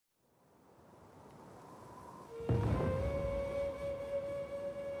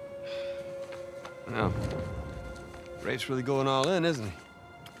Yeah. Rafe's really going all in, isn't he?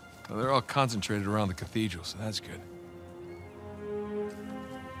 Well, they're all concentrated around the cathedral, so that's good.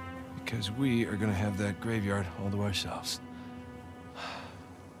 Because we are gonna have that graveyard all to ourselves.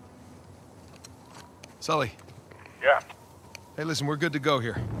 Sully. Yeah. Hey, listen, we're good to go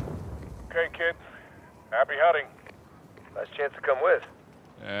here. Okay, kids. Happy hunting. Nice chance to come with.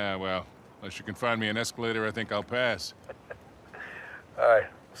 Yeah, well, unless you can find me an escalator, I think I'll pass. All right.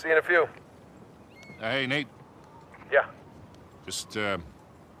 See you in a few. Hey, Nate. Yeah. Just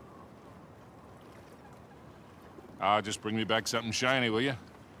bring me back something shiny, will you?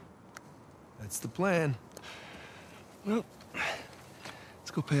 That's the plan. Well,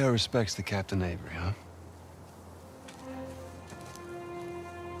 let's go pay our respects to Captain Avery, huh?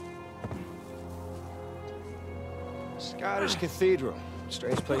 Scottish Cathedral.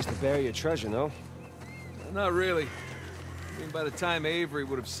 Strange place to bury your treasure, no? Not really. I mean, by the time Avery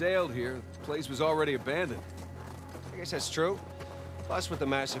would have sailed here, the place was already abandoned. I guess that's true. Plus, with the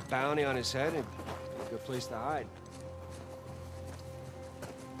massive bounty on his head, a good place to hide.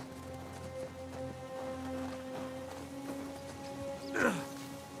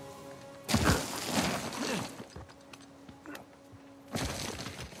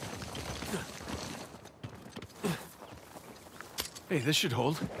 Hey, this should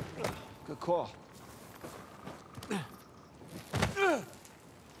hold. Good call.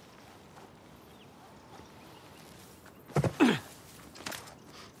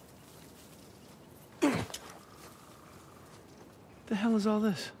 The hell is all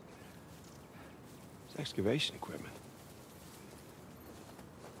this? It's excavation equipment.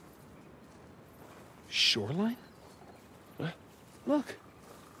 Shoreline? What? Look.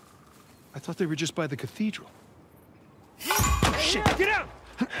 I thought they were just by the cathedral. Shit, get out!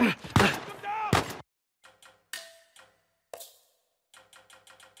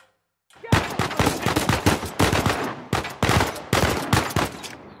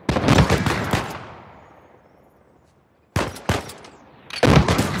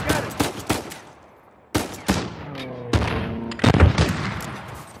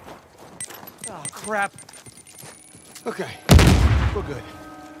 Oh, crap. Okay, we're good.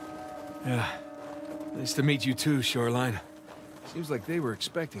 Yeah. Nice to meet you too, Shoreline. Seems like they were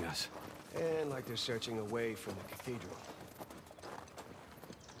expecting us. And like they're searching away from the cathedral.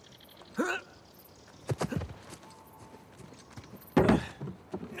 What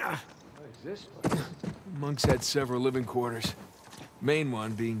is this place? Monks had several living quarters. Main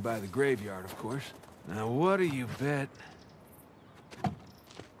one being by the graveyard, of course. Now, what do you bet?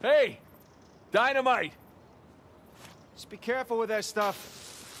 Hey! Dynamite! Just be careful with that stuff.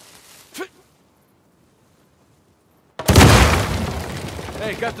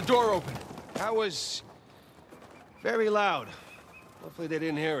 Hey, got the door open. That was very loud. Hopefully they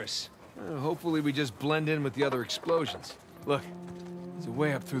didn't hear us. Hopefully we just blend in with the other explosions. Look, there's a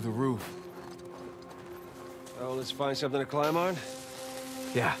way up through the roof. Oh, let's find something to climb on?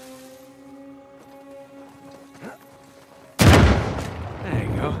 Yeah. There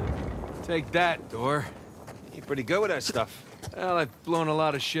you go. Take that, door. You're pretty good with that stuff. Well, I've blown a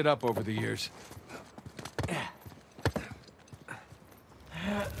lot of shit up over the years.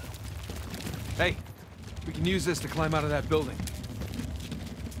 Hey, we can use this to climb out of that building.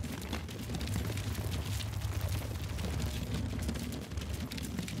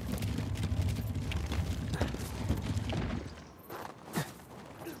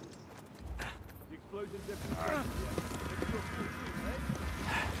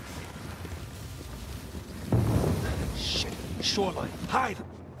 Shit, shoreline, hide!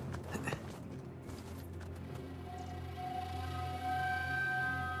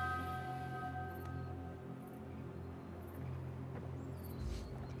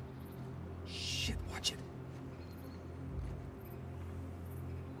 Shit, watch it.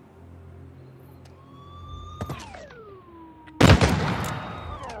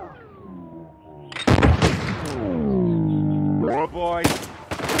 Oh boy.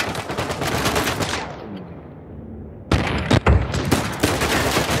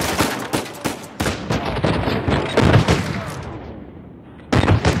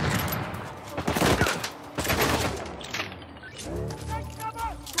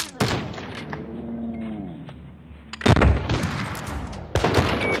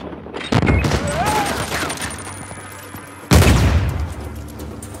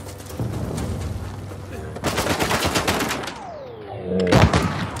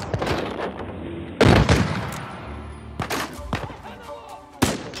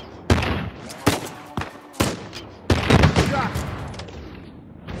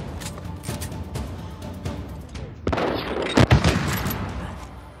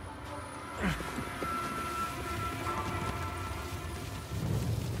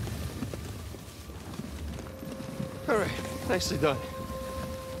 Nicely done.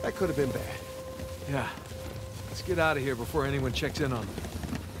 That could have been bad. Yeah. Let's get out of here before anyone checks in on them.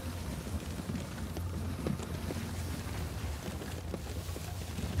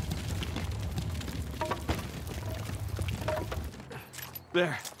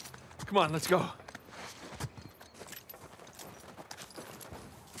 There. Come on, let's go.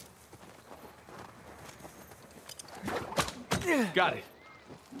 Got it.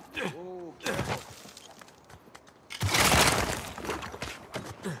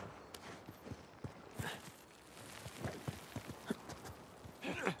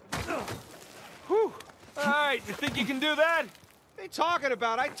 Whew. All right, you think you can do that? What are you talking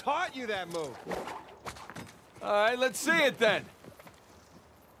about? I taught you that move. All right, let's see it then.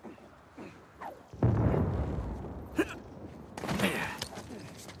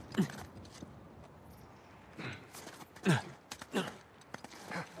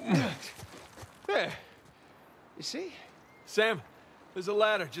 There. You see? Sam, there's a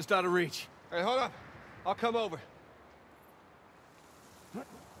ladder just out of reach. All right, hold up. I'll come over.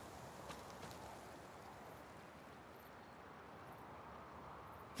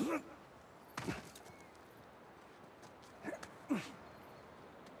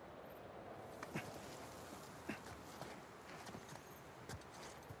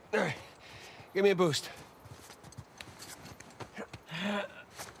 All right, give me a boost.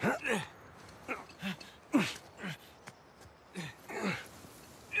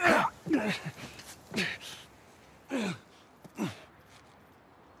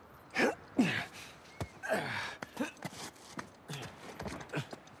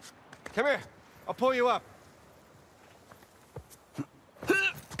 Come here. I'll pull you up.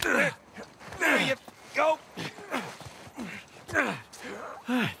 There you go.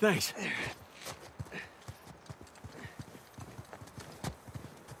 Thanks.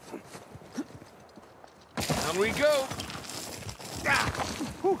 Down we go.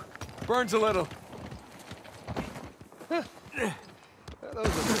 Whew. Burns a little. Those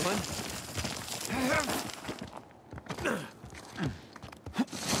are fun.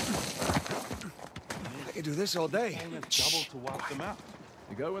 I could do this all day. Double to wipe them out.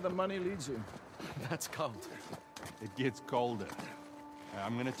 You go where the money leads you. That's cold. It gets colder.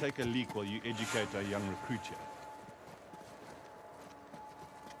 I'm gonna take a leak while you educate our young recruit here.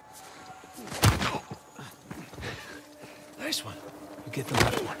 Nice one. You get the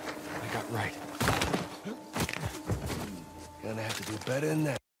left one. I got right. Gonna have to do better than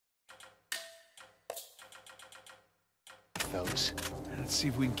that, fellas. Let's see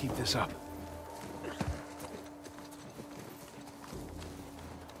if we can keep this up.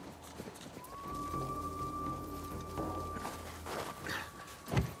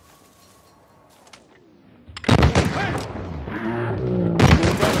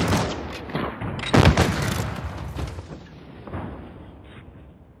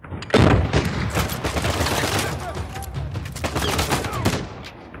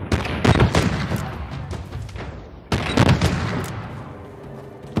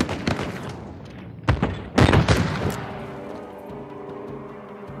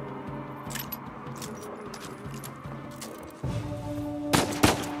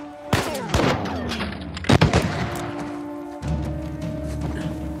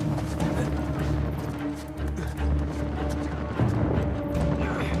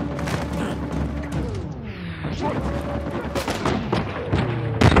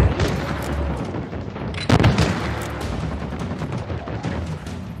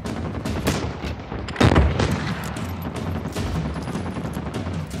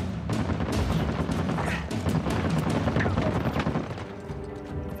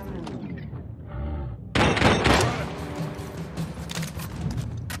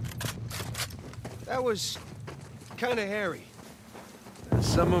 That was kind of hairy.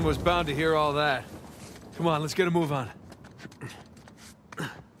 Someone was bound to hear all that. Come on, let's get a move on.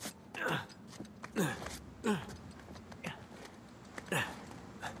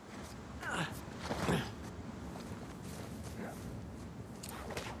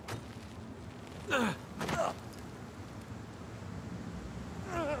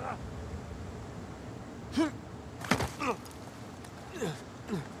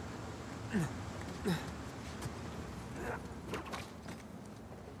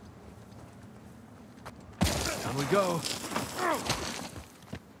 Down we go.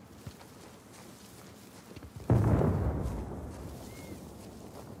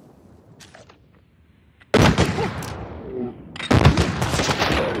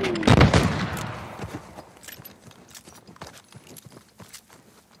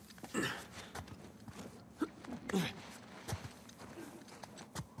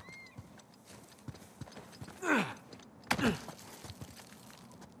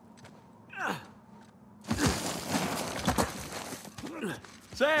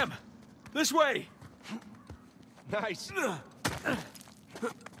 Sam! This way! Nice.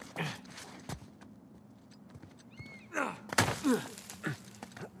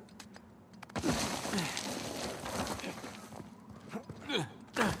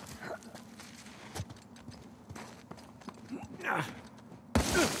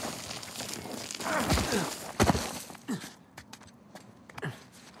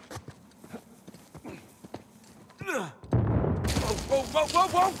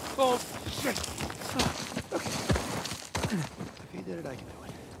 Whoa! Oh, shit! If you did it, I can do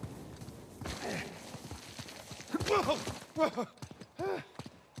it. Whoa!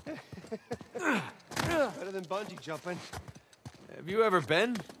 Better than bungee jumping. Have you ever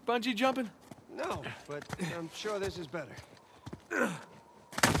been bungee jumping? No, but I'm sure this is better.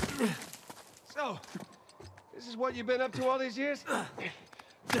 So, this is what you've been up to all these years?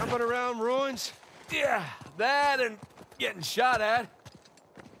 Jumping around ruins? Yeah, that and getting shot at.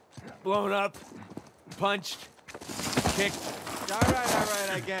 Blown up. Punched. Kicked. All right,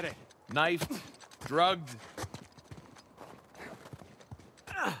 I get it. Knifed. Drugged.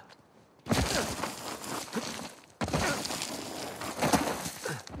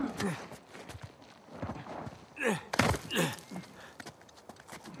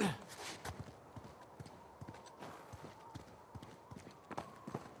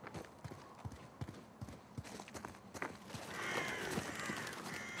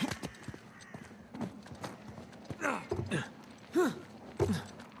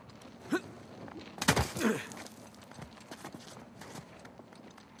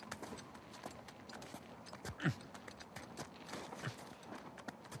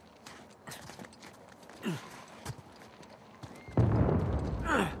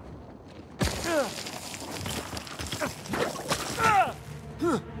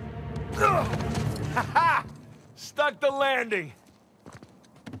 Stuck the landing.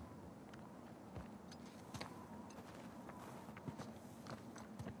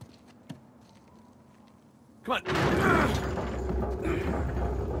 Come on.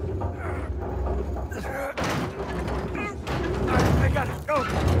 I got it. Go.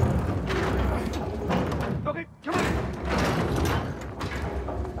 Okay, come on.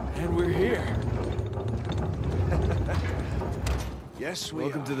 And we're here. Yes, we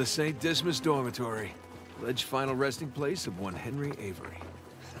Welcome are. to the St. Dismas Dormitory. Alleged final resting place of one Henry Avery.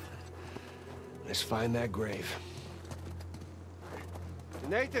 Let's find that grave.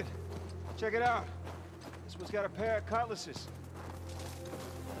 Nathan, check it out. This one's got a pair of cutlasses.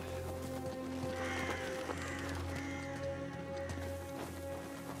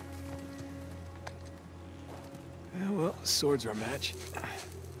 Yeah, well, swords are a match.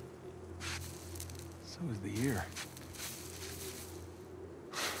 So is the year.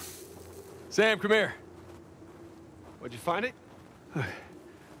 Sam, come here. Where'd you find it?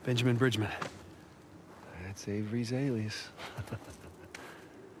 Benjamin Bridgman. That's Avery's alias.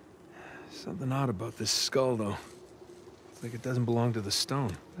 Something odd about this skull, though. It's like it doesn't belong to the stone.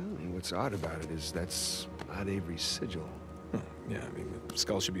 Well, what's odd about it is that's not Avery's sigil. Oh, yeah, I mean, the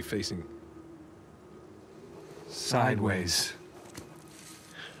skull should be facing sideways.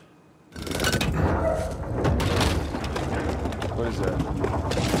 What is that?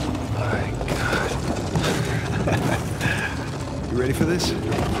 My God. You ready for this?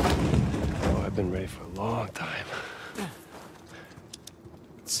 Oh, I've been ready for a long time.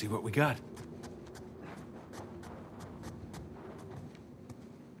 Let's see what we got.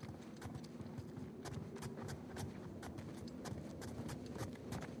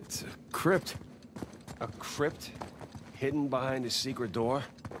 It's a crypt. A crypt? Hidden behind a secret door?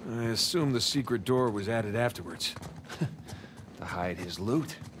 I assume the secret door was added afterwards. To hide his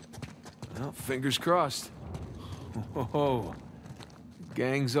loot. Well, fingers crossed. Oh,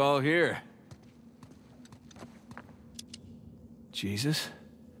 gang's all here. Jesus.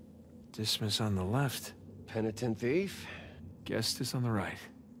 Dismas on the left. Penitent thief? Guest on the right.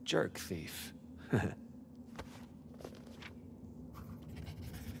 Jerk thief.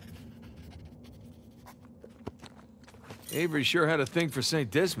 Avery sure had a thing for St.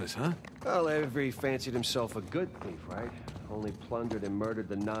 Dismas, huh? Well, Avery fancied himself a good thief, right? Only plundered and murdered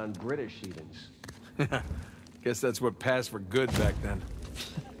the non-British heathens. Guess that's what passed for good back then.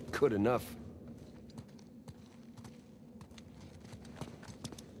 Good enough.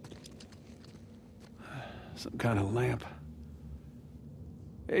 Some kind of lamp.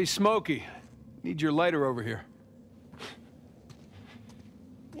 Hey, Smokey. Need your lighter over here.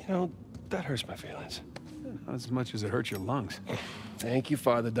 You know, that hurts my feelings. Not as much as it hurts your lungs. Thank you,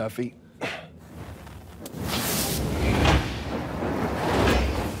 Father Duffy.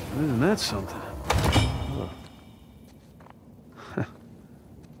 Isn't that something?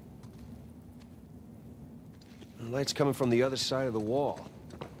 Light's coming from the other side of the wall.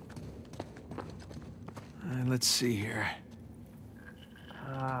 Let's see here.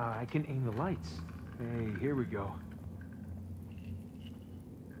 Ah, I can aim the lights. Hey, here we go.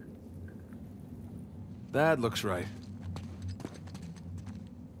 That looks right.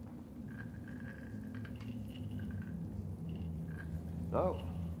 Oh,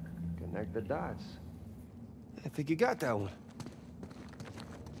 connect the dots. I think you got that one.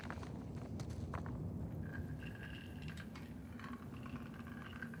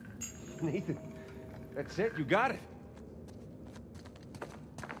 Nathan, that's it, you got it.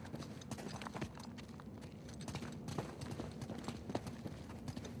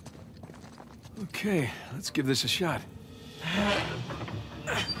 Okay, let's give this a shot.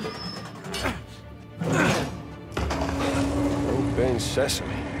 Open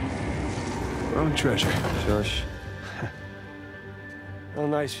sesame. Wrong treasure. Shush. Well,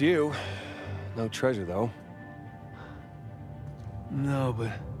 nice view. No treasure, though. No,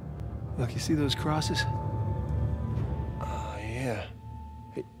 but... Look, you see those crosses? Oh, yeah.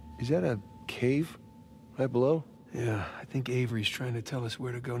 Hey, is that a cave right below? Yeah, I think Avery's trying to tell us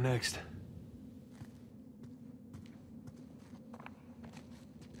where to go next.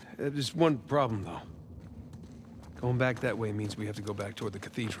 There's one problem, though. Going back that way means we have to go back toward the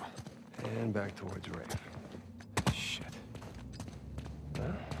cathedral. And back towards Rafe. Shit.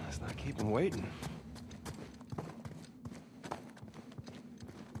 Well, let's not keep him waiting.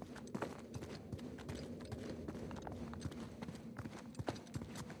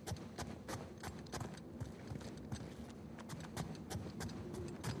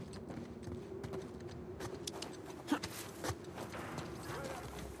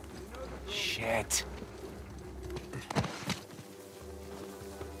 Shit.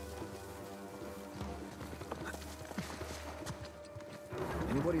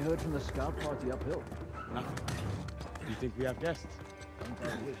 Anybody heard from the scout party uphill? Nothing. Do you think we have guests?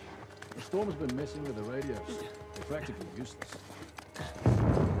 Don't I wish. The storm has been messing with the radios. They're practically useless.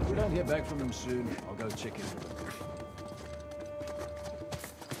 If we don't hear back from them soon, I'll go check in with them.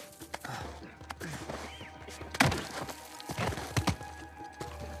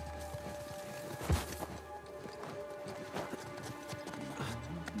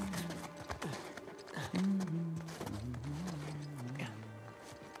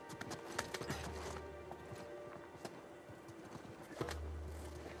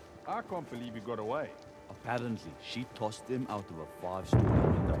 I can't believe he got away. Apparently, she tossed him out of a 5-story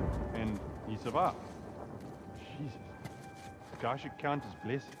window. And he survived. Jesus. The guy should count his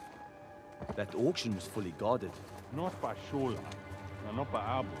blessings. That auction was fully guarded. Not by shoreline. No, not by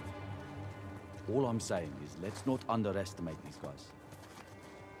our boys. All I'm saying is, let's not underestimate these guys.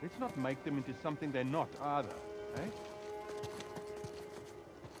 Let's not make them into something they're not either, eh?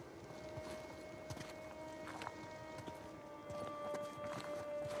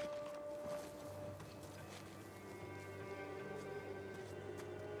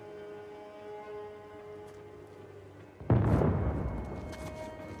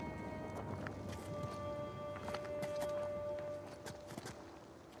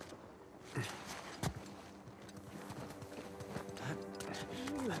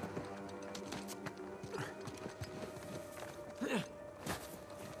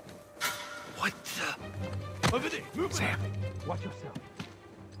 What the? Over there! Move, Sam! Watch yourself.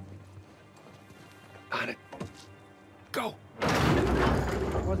 On it. Go! Think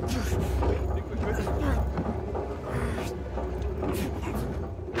we're good?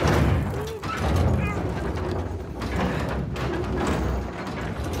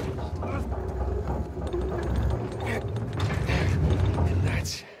 And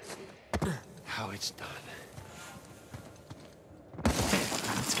that's how it's done.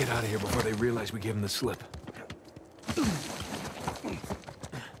 Let's get out of here before they realize we gave them the slip.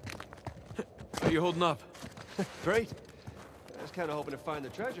 How you holding up? Great. I was kind of hoping to find the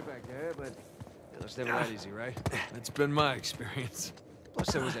treasure back there, but it's never that easy, right? That's been my experience.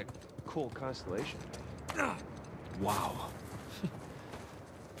 Plus, there was that cool constellation. Wow.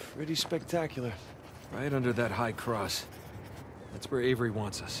 Pretty spectacular. Right under that high cross. That's where Avery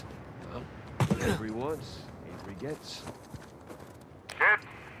wants us. Well, Avery wants, Avery gets. Kid,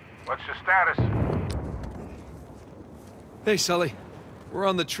 what's your status? Hey, Sully. We're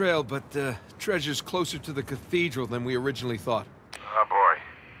on the trail, but treasure's closer to the cathedral than we originally thought. Oh, boy.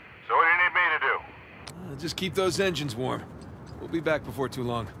 So what do you need me to do? Just keep those engines warm. We'll be back before too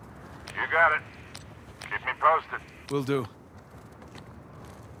long. You got it. Keep me posted. Will do.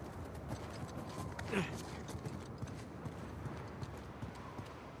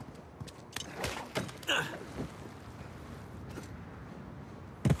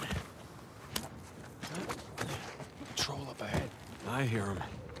 I hear him.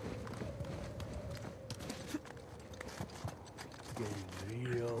 Getting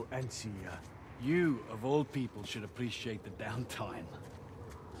real antsy. You, of all people, should appreciate the downtime.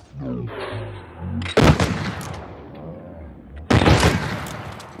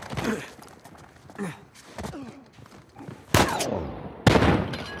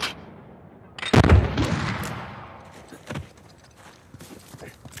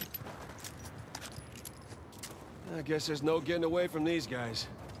 I guess there's no getting away from these guys.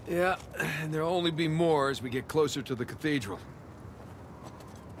 Yeah, and there'll only be more as we get closer to the cathedral.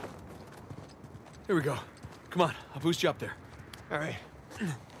 Here we go. Come on, I'll boost you up there. All right.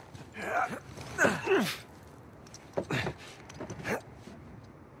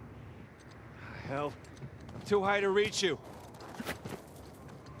 Hell, I'm too high to reach you.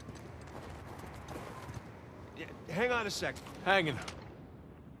 Yeah, hang on a sec. Hanging.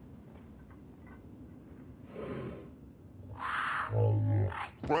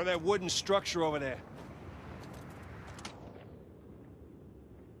 Or that wooden structure over there.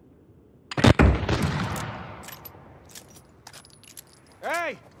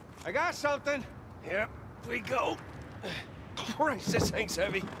 Hey! I got something! Here we go. Christ, this thing's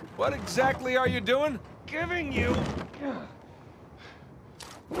heavy. What exactly are you doing? Giving you...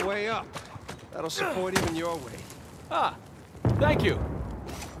 the way up. That'll support even your weight. Ah, thank you.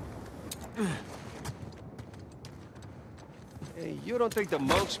 Hey, you don't think the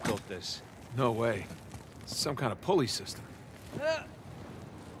monks built this? No way. Some kind of pulley system.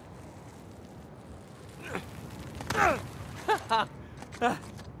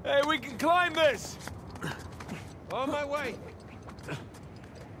 Hey, we can climb this! On my way.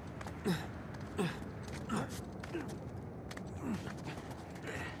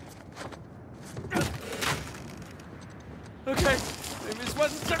 Okay, maybe this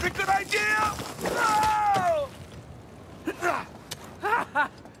wasn't such a good idea! No!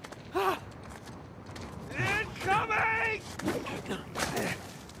 Incoming!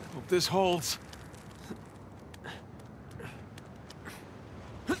 Hope this holds.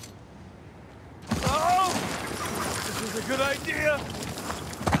 Oh! This is a good idea!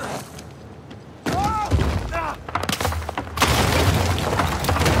 Oh! Ah!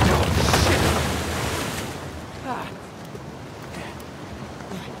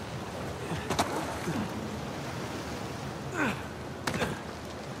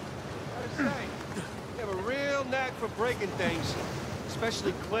 For breaking things,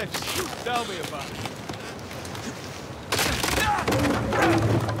 especially cliffs. Tell me about it.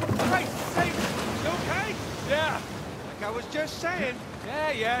 Hey, you okay? Yeah. Like I was just saying.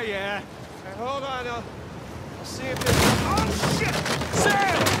 Yeah. Hey, hold on, I'll see if there's... Oh, shit!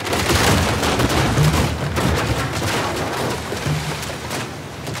 Sam!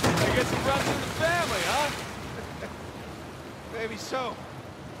 I guess it runs in the family, huh? Maybe so.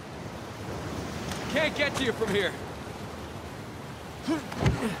 Can't get to you from here.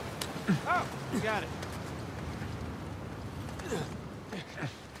 Oh, you got it.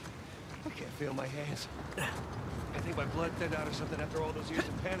 I can't feel my hands. I think my blood thinned out or something after all those years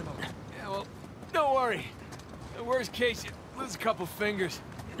in Panama. Yeah, well, don't worry. In worst case, you lose a couple fingers.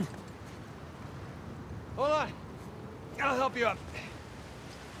 Hold on. I'll help you up.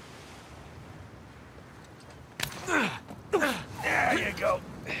 There you go.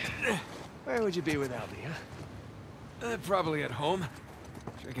 Where would you be without me, huh? Probably at home.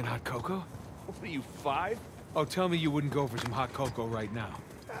 Drinking hot cocoa? What are you, 5? Oh, tell me you wouldn't go for some hot cocoa right now.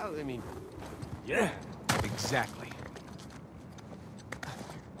 Well, I mean, yeah. Exactly.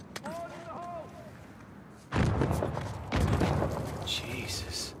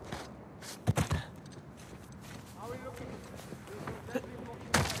 Jesus.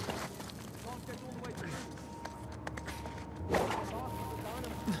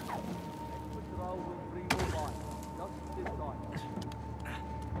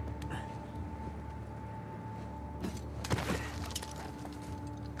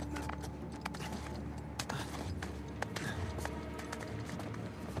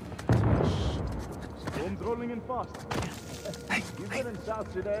 Storm's rolling in fast. You've been in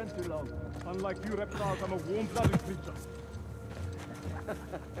South Sudan too long. Unlike you reptiles, I'm a warm-blooded creature.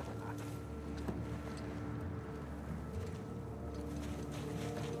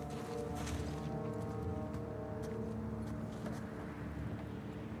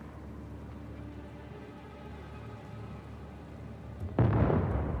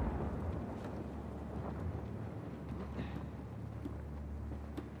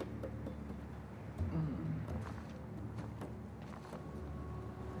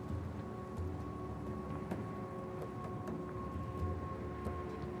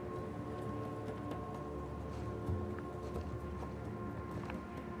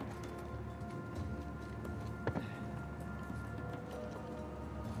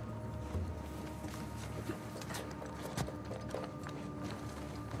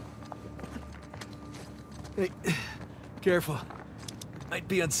 Hey, careful. Might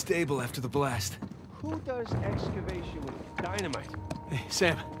be unstable after the blast. Who does excavation with dynamite? Hey,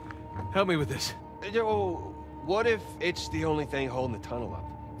 Sam, help me with this. Oh, what if it's the only thing holding the tunnel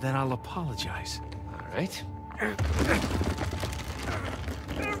up? Then I'll apologize. All right.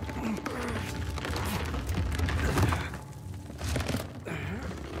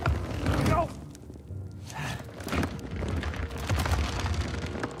 Go!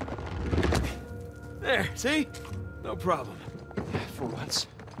 There, see? No problem. For once.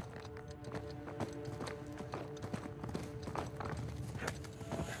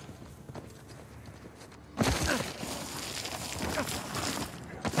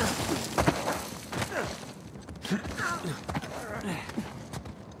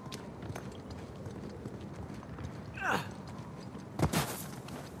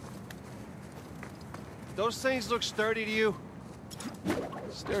 Those things look sturdy to you?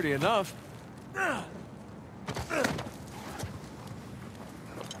 Sturdy enough.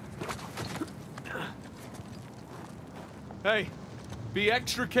 Hey, be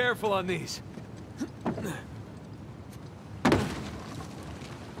extra careful on these.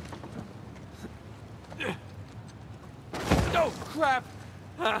 Oh, crap!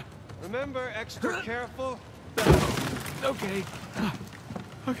 Remember, extra careful? Okay.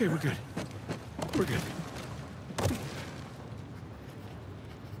 Okay, we're good. We're good.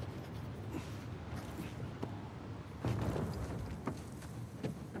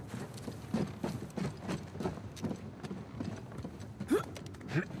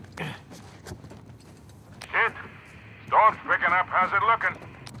 Kid, storm's picking up. How's it looking?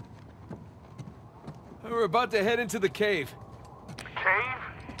 We're about to head into the cave. The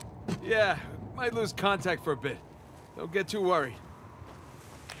cave? Yeah, might lose contact for a bit. Don't get too worried.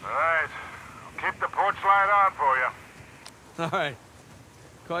 All right. I'll keep the porch light on for you. All right.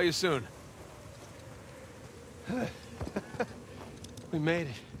 Call you soon. We made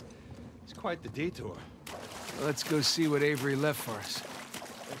it. It's quite the detour. Let's go see what Avery left for us.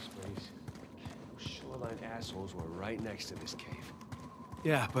 Thanks, please. Those shoreline assholes were right next to this cave.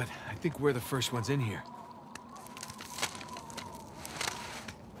 Yeah, but I think we're the first ones in here.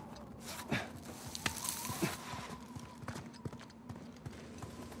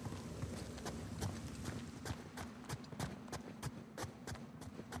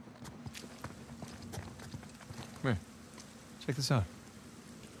 Come here. Check this out.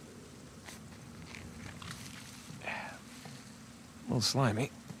 A little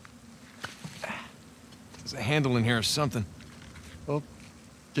slimy. There's a handle in here or something. Well,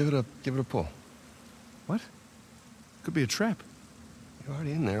 give it a pull. What? Could be a trap. You're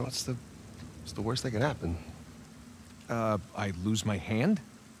already in there. What's the worst that could happen? I lose my hand?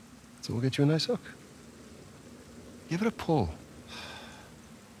 So we'll get you a nice hook. Give it a pull.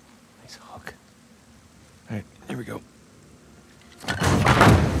 Nice hook. All right, here we go.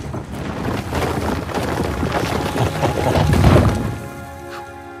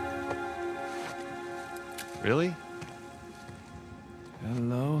 Really?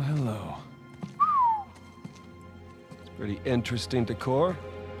 Hello, hello. It's pretty interesting decor.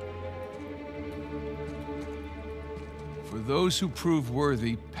 For those who prove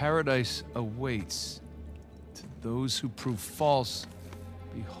worthy, paradise awaits. To those who prove false,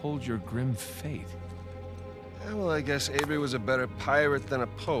 behold your grim fate. Yeah, well, I guess Avery was a better pirate than a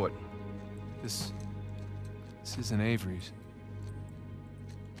poet. This isn't Avery's.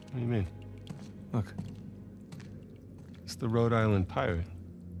 What do you mean? Look, It's the Rhode Island pirate.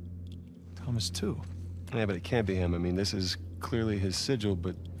 Thomas too. Yeah, but it can't be him. I mean, this is clearly his sigil,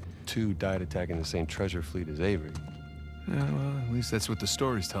 but two died attacking the same treasure fleet as Avery. Yeah, well, at least that's what the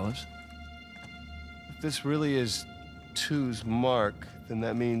stories tell us. If this really is Two's mark, then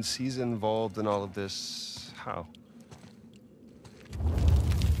that means he's involved in all of this. How?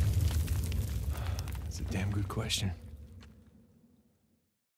 That's a damn good question.